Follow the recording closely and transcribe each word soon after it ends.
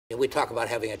We talk about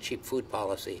having a cheap food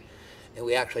policy, and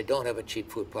we actually don't have a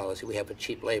cheap food policy. We have a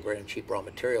cheap labor and cheap raw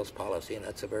materials policy, and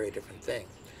that's a very different thing.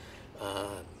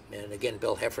 And again,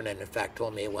 Bill Heffernan, in fact,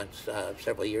 told me once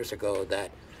several years ago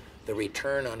that the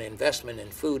return on investment in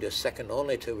food is second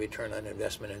only to return on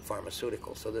investment in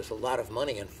pharmaceuticals. So there's a lot of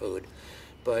money in food,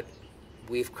 but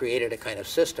we've created a kind of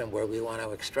system where we want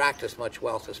to extract as much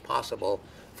wealth as possible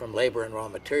from labor and raw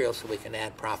materials so we can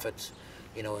add profits,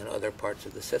 in other parts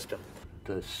of the system.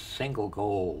 The single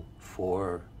goal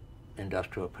for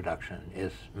industrial production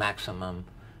is maximum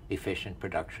efficient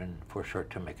production for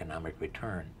short-term economic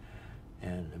return.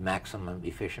 And maximum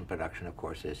efficient production, of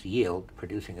course, is yield,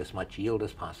 producing as much yield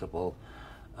as possible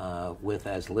with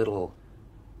as little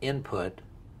input.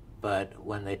 But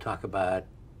when they talk about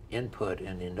input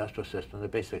in the industrial system, they're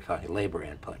basically talking labor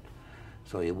input.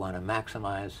 So you want to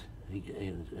maximize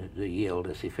the yield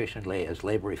as efficiently, as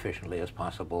labor efficiently as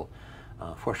possible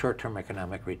for short-term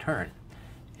economic return.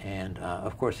 And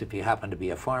of course, if you happen to be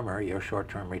a farmer, your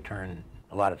short-term return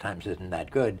a lot of times isn't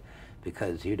that good,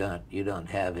 because you don't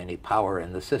have any power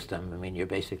in the system. I mean, you're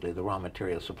basically the raw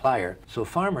material supplier. So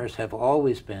farmers have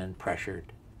always been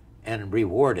pressured and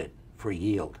rewarded for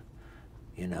yield.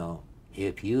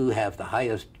 If you have the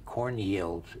highest corn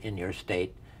yields in your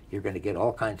state, you're going to get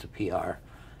all kinds of PR.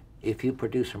 If you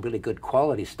produce some really good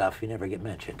quality stuff, you never get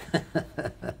mentioned.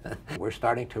 We're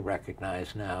starting to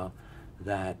recognize now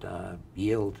that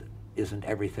yield isn't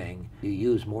everything. You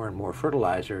use more and more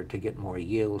fertilizer to get more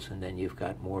yields, and then you've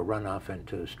got more runoff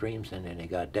into streams, and then you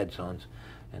got dead zones.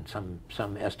 And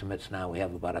some estimates now we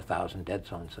have about 1,000 dead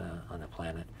zones on the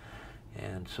planet.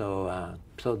 And so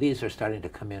these are starting to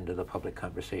come into the public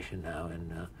conversation now.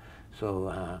 And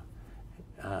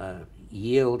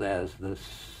yield as the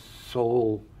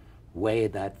sole way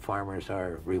that farmers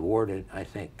are rewarded, I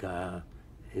think,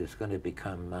 is going to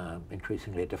become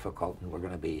increasingly difficult, and we're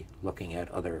going to be looking at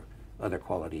other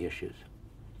quality issues.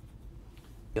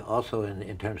 Also,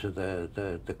 in terms of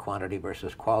the quantity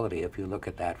versus quality, if you look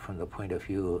at that from the point of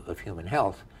view of human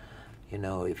health,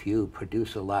 if you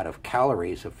produce a lot of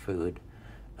calories of food,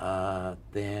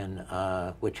 then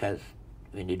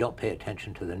you don't pay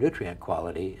attention to the nutrient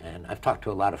quality. And I've talked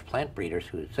to a lot of plant breeders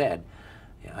who said,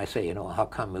 I say, how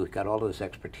come we've got all this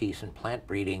expertise in plant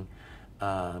breeding,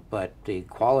 but the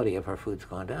quality of our food's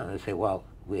gone down? They say, well,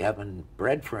 we haven't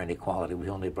bred for any quality, we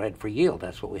only bred for yield.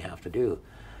 That's what we have to do.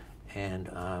 And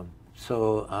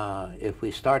so if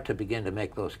we start to begin to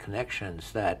make those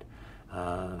connections that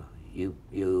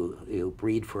you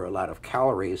breed for a lot of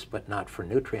calories but not for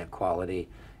nutrient quality,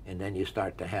 and then you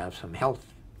start to have some health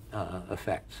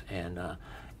effects. And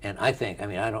I think,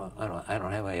 I don't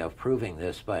have a way of proving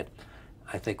this, but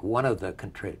I think one of the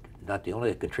not the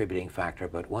only contributing factor,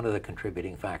 but one of the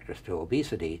contributing factors to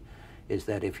obesity is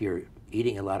that if you're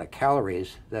eating a lot of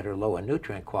calories that are low in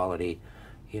nutrient quality,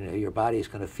 your body's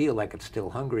going to feel like it's still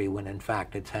hungry when in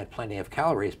fact it's had plenty of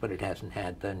calories, but it hasn't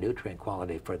had the nutrient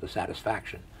quality for the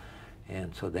satisfaction.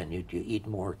 And so then you eat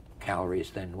more calories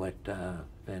than what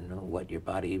your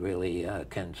body really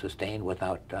can sustain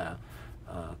without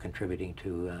contributing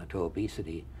to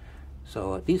obesity.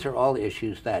 So these are all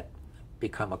issues that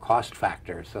become a cost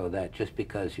factor, so that just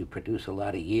because you produce a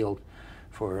lot of yield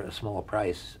for a small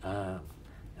price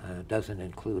doesn't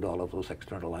include all of those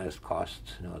externalized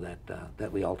costs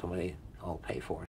that we ultimately all pay for.